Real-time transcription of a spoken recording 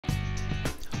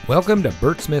Welcome to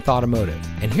Bert Smith Automotive,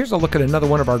 and here's a look at another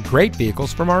one of our great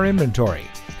vehicles from our inventory,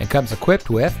 and comes equipped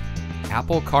with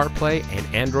Apple CarPlay and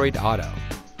Android Auto,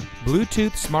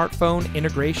 Bluetooth smartphone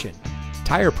integration,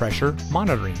 tire pressure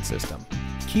monitoring system,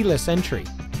 keyless entry,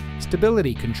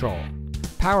 stability control,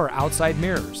 power outside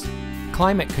mirrors,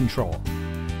 climate control,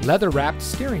 leather-wrapped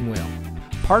steering wheel,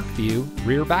 park view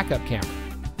rear backup camera,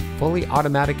 fully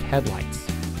automatic headlights,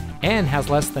 and has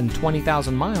less than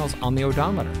 20,000 miles on the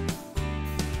odometer.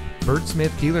 Bert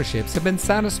Smith dealerships have been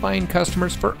satisfying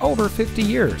customers for over 50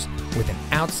 years with an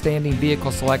outstanding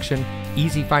vehicle selection,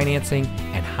 easy financing,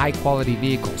 and high-quality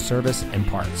vehicle service and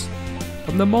parts.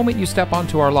 From the moment you step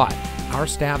onto our lot, our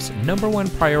staff's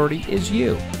 #1 priority is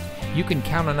you. You can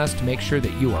count on us to make sure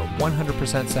that you are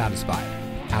 100% satisfied.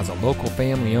 As a local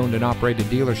family-owned and operated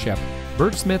dealership,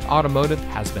 Bert Smith Automotive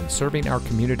has been serving our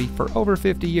community for over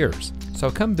 50 years. So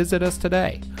come visit us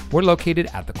today. We're located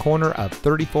at the corner of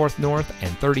 34th North and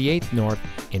 38th North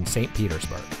in St.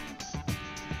 Petersburg.